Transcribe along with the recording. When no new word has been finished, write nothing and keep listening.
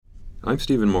I'm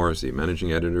Stephen Morrissey,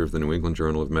 Managing Editor of the New England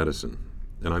Journal of Medicine,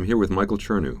 and I'm here with Michael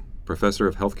Chernew, Professor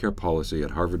of Healthcare Policy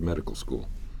at Harvard Medical School.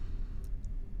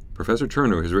 Professor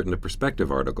Chernew has written a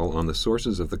perspective article on the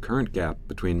sources of the current gap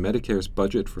between Medicare's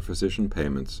budget for physician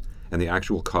payments and the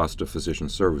actual cost of physician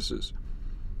services.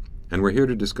 And we're here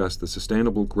to discuss the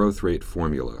Sustainable Growth Rate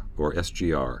Formula, or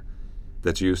SGR,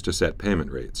 that's used to set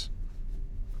payment rates.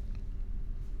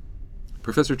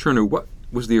 Professor Chernew, what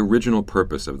was the original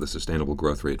purpose of the Sustainable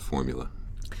Growth Rate Formula?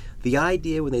 The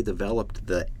idea when they developed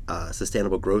the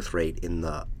sustainable growth rate in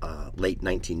the late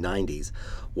 1990s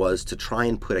was to try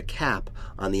and put a cap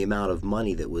on the amount of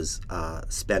money that was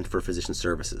spent for physician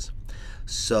services.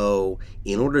 So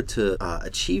in order to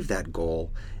achieve that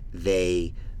goal,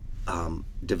 they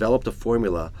developed a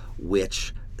formula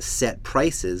which set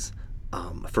prices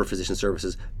for physician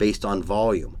services based on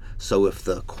volume. So if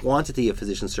the quantity of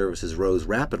physician services rose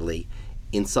rapidly,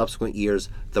 in subsequent years,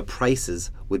 the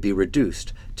prices would be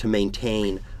reduced to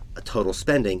maintain a total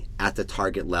spending at the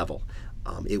target level.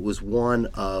 It was one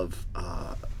of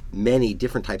many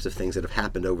different types of things that have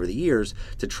happened over the years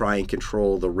to try and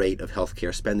control the rate of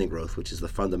healthcare spending growth, which is the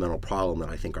fundamental problem that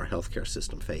I think our healthcare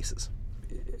system faces.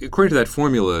 According to that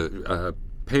formula,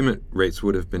 payment rates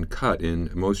would have been cut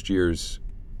in most years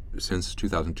since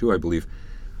 2002, I believe,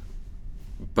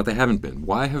 but they haven't been.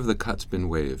 Why have the cuts been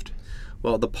waived?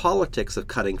 Well, the politics of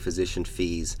cutting physician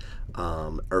fees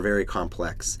are very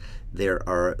complex. There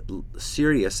are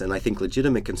serious and I think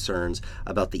legitimate concerns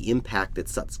about the impact that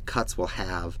such cuts will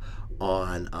have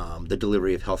on the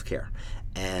delivery of healthcare.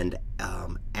 And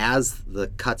as the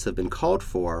cuts have been called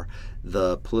for,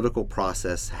 the political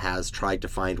process has tried to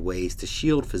find ways to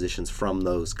shield physicians from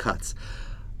those cuts.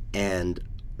 And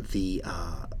the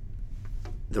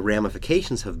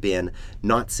ramifications have been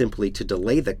not simply to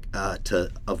delay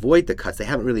to avoid the cuts. They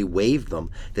haven't really waived them.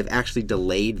 They've actually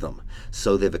delayed them.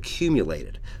 So they've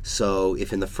accumulated. So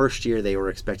if in the first year they were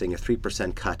expecting a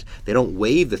 3% cut, they don't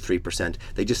waive the 3%.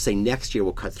 They just say next year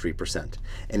we'll cut 3%.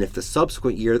 And if the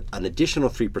subsequent year an additional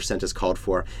 3% is called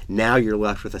for, now you're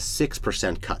left with a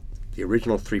 6% cut. The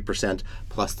original 3%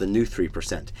 plus the new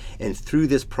 3%. And through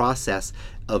this process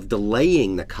of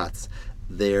delaying the cuts,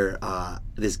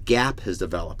 this gap has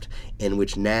developed in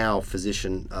which now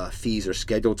physician fees are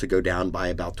scheduled to go down by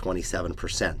about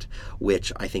 27%,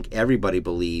 which I think everybody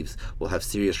believes will have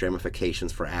serious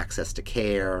ramifications for access to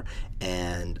care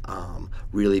and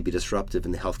really be disruptive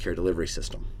in the healthcare delivery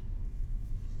system.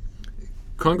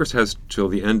 Congress has till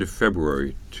the end of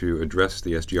February to address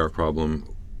the SGR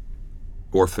problem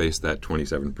or face that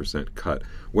 27% cut.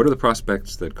 What are the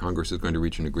prospects that Congress is going to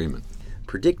reach an agreement?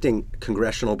 Predicting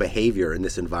congressional behavior in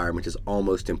this environment is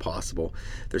almost impossible.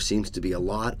 There seems to be a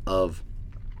lot of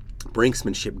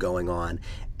brinksmanship going on,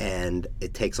 and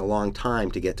it takes a long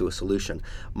time to get to a solution.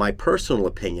 My personal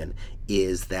opinion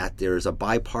is that there's a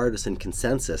bipartisan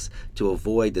consensus to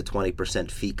avoid the 20%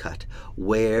 fee cut.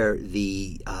 Where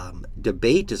the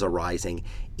debate is arising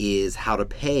is how to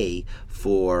pay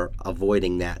for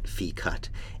avoiding that fee cut.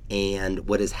 And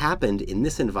what has happened in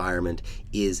this environment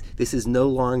is this is no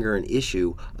longer an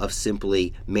issue of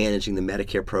simply managing the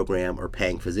Medicare program or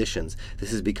paying physicians.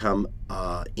 This has become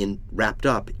wrapped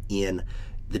up in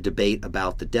the debate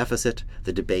about the deficit,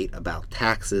 the debate about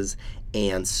taxes.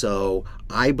 And so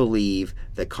I believe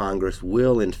that Congress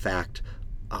will, in fact,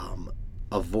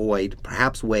 avoid,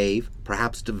 perhaps waive,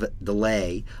 perhaps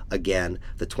delay, again,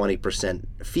 the 20%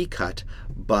 fee cut,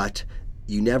 but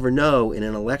you never know in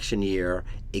an election year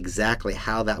exactly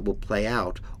how that will play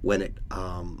out when it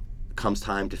comes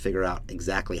time to figure out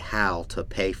exactly how to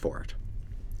pay for it.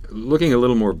 Looking a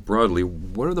little more broadly,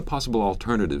 what are the possible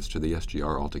alternatives to the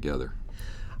SGR altogether?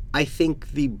 I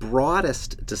think the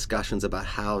broadest discussions about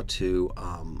how to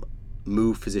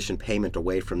move physician payment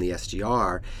away from the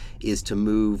SGR is to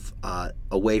move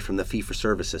away from the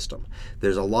fee-for-service system.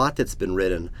 There's a lot that's been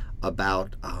written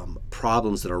about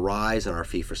problems that arise in our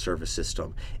fee-for-service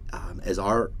system. As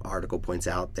our article points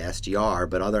out, the SGR,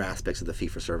 but other aspects of the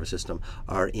fee-for-service system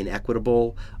are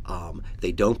inequitable.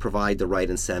 They don't provide the right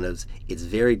incentives. It's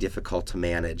very difficult to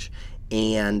manage.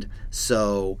 And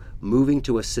so moving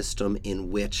to a system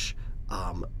in which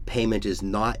payment is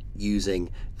not using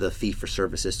the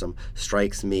fee-for-service system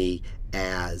strikes me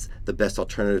as the best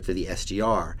alternative to the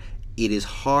SGR. It is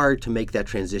hard to make that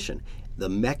transition. The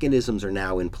mechanisms are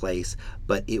now in place,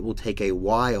 but it will take a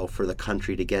while for the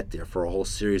country to get there for a whole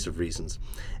series of reasons.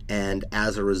 And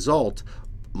as a result,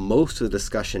 most of the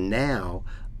discussion now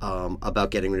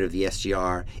about getting rid of the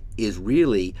SGR is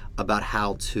really about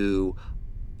how to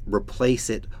replace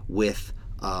it with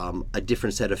a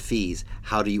different set of fees.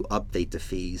 How do you update the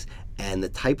fees? And the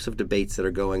types of debates that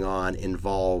are going on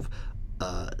involve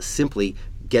simply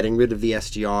getting rid of the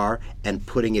SGR and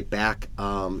putting it back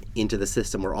into the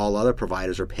system where all other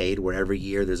providers are paid, where every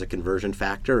year there's a conversion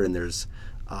factor and there's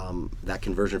that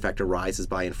conversion factor rises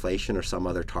by inflation or some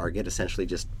other target, essentially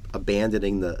just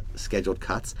abandoning the scheduled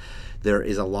cuts. There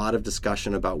is a lot of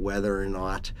discussion about whether or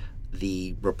not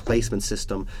the replacement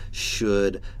system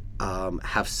should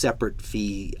have separate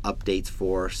fee updates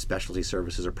for specialty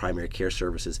services or primary care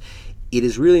services. It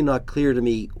is really not clear to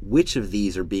me which of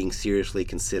these are being seriously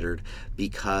considered,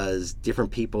 because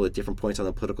different people at different points on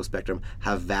the political spectrum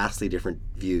have vastly different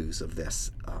views of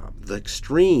this. The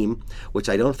extreme, which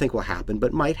I don't think will happen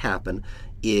but might happen,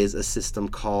 is a system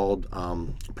called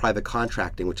private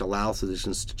contracting, which allows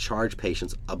physicians to charge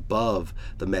patients above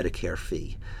the Medicare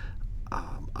fee.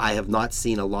 I have not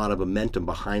seen a lot of momentum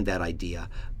behind that idea,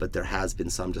 but there has been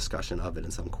some discussion of it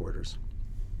in some quarters.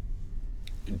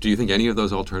 Do you think any of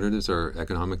those alternatives are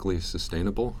economically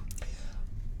sustainable?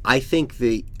 I think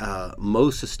the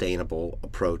most sustainable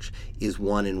approach is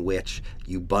one in which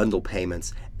you bundle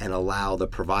payments and allow the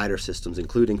provider systems,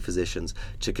 including physicians,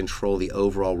 to control the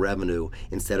overall revenue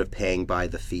instead of paying by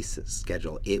the fee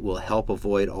schedule. It will help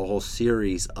avoid a whole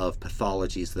series of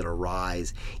pathologies that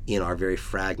arise in our very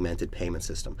fragmented payment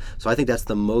system. So I think that's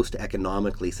the most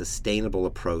economically sustainable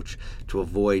approach to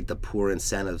avoid the poor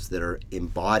incentives that are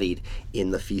embodied in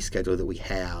the fee schedule that we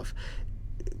have.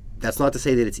 That's not to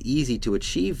say that it's easy to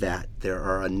achieve that. There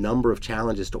are a number of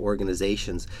challenges to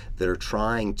organizations that are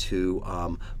trying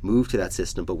to move to that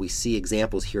system, but we see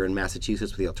examples here in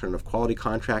Massachusetts with the Alternative Quality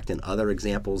Contract and other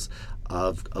examples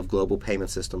of global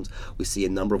payment systems. We see a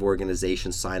number of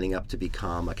organizations signing up to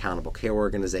become accountable care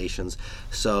organizations.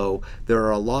 So there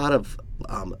are a lot of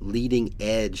leading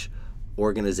edge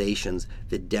organizations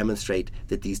that demonstrate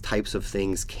that these types of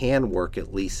things can work,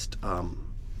 at least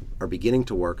are beginning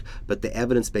to work, but the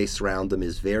evidence base around them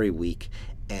is very weak,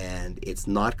 and it's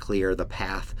not clear the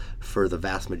path for the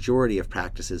vast majority of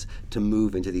practices to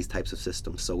move into these types of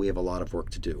systems. So we have a lot of work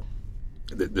to do.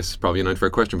 This is probably an unfair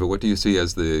question, but what do you see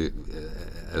as the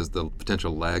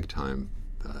potential lag time?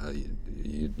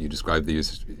 You described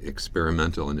these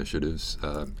experimental initiatives.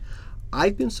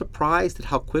 I've been surprised at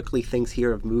how quickly things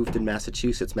here have moved in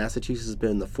Massachusetts. Massachusetts has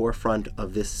been in the forefront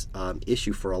of this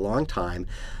issue for a long time.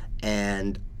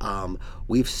 And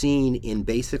we've seen in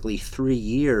basically 3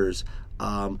 years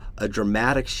a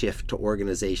dramatic shift to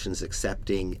organizations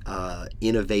accepting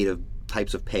innovative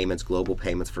types of payments, global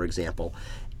payments, for example.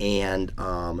 And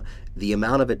the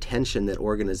amount of attention that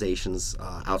organizations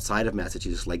outside of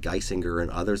Massachusetts, like Geisinger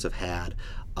and others, have had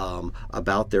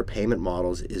about their payment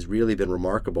models has really been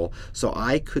remarkable. So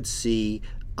I could see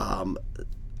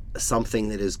something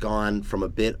that has gone from a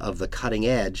bit of the cutting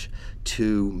edge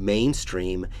to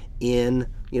mainstream in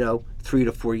 3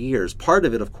 to 4 years. Part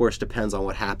of it, of course, depends on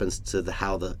what happens to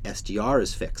how the SGR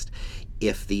is fixed.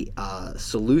 If the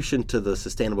solution to the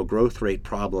sustainable growth rate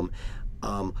problem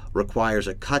requires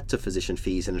a cut to physician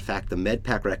fees, and in fact the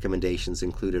MedPAC recommendations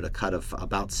included a cut of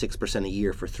about 6% a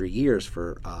year for 3 years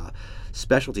for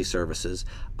specialty services,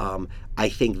 I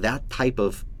think that type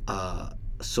of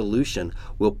solution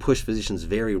will push physicians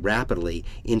very rapidly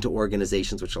into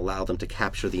organizations which allow them to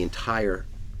capture the entire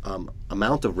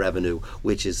amount of revenue,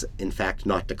 which is in fact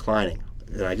not declining.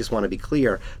 And I just want to be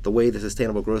clear, the way the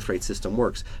sustainable growth rate system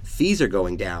works, fees are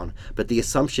going down, but the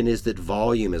assumption is that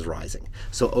volume is rising.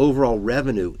 So overall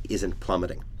revenue isn't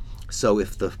plummeting. So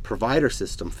if the provider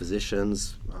system,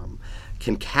 physicians,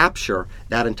 can capture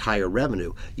that entire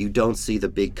revenue, you don't see the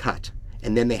big cut.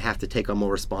 And then they have to take on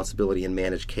more responsibility and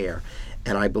manage care.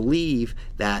 And I believe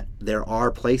that there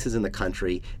are places in the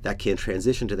country that can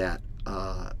transition to that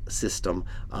system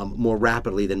more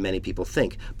rapidly than many people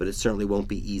think, but it certainly won't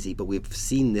be easy. But we've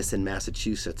seen this in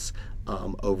Massachusetts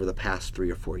over the past 3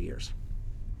 or 4 years.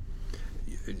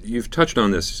 You've touched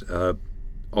on this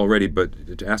already,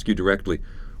 but to ask you directly,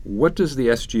 what does the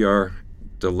SGR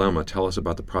dilemma tell us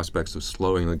about the prospects of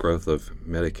slowing the growth of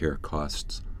Medicare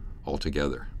costs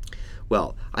altogether?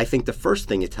 Well, I think the first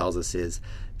thing it tells us is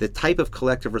the type of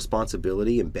collective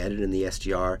responsibility embedded in the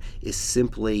SGR is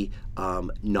simply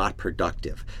not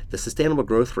productive. The sustainable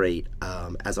growth rate,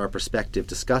 as our perspective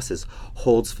discusses,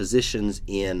 holds physicians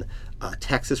in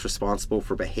Texas responsible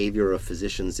for behavior of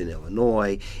physicians in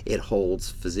Illinois. It holds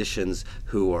physicians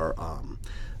who are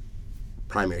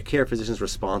primary care physicians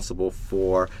responsible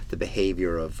for the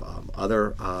behavior of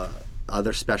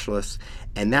other specialists,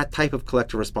 and that type of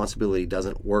collective responsibility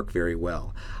doesn't work very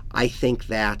well. I think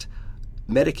that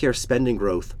Medicare spending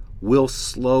growth will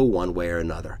slow one way or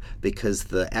another because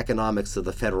the economics of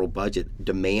the federal budget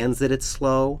demands that it's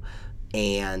slow.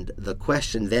 And the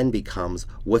question then becomes,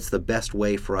 what's the best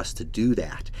way for us to do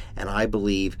that? And I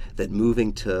believe that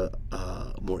moving to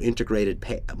more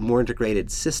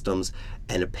integrated systems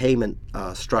and a payment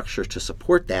structure to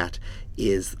support that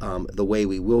is the way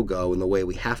we will go and the way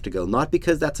we have to go. Not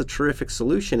because that's a terrific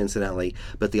solution, incidentally,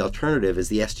 but the alternative, as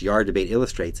the SGR debate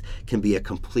illustrates, can be a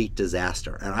complete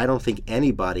disaster. And I don't think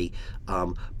anybody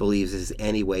believes this is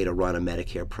any way to run a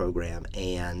Medicare program.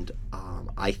 And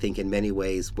I think in many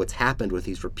ways what's happened with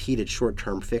these repeated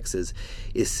short-term fixes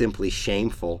is simply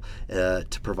shameful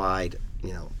to provide,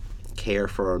 care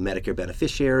for Medicare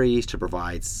beneficiaries, to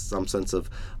provide some sense of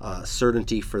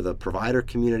certainty for the provider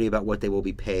community about what they will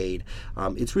be paid.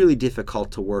 It's really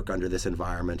difficult to work under this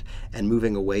environment, and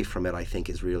moving away from it, I think,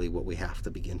 is really what we have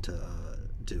to begin to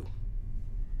do.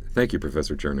 Thank you,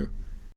 Professor Chernew.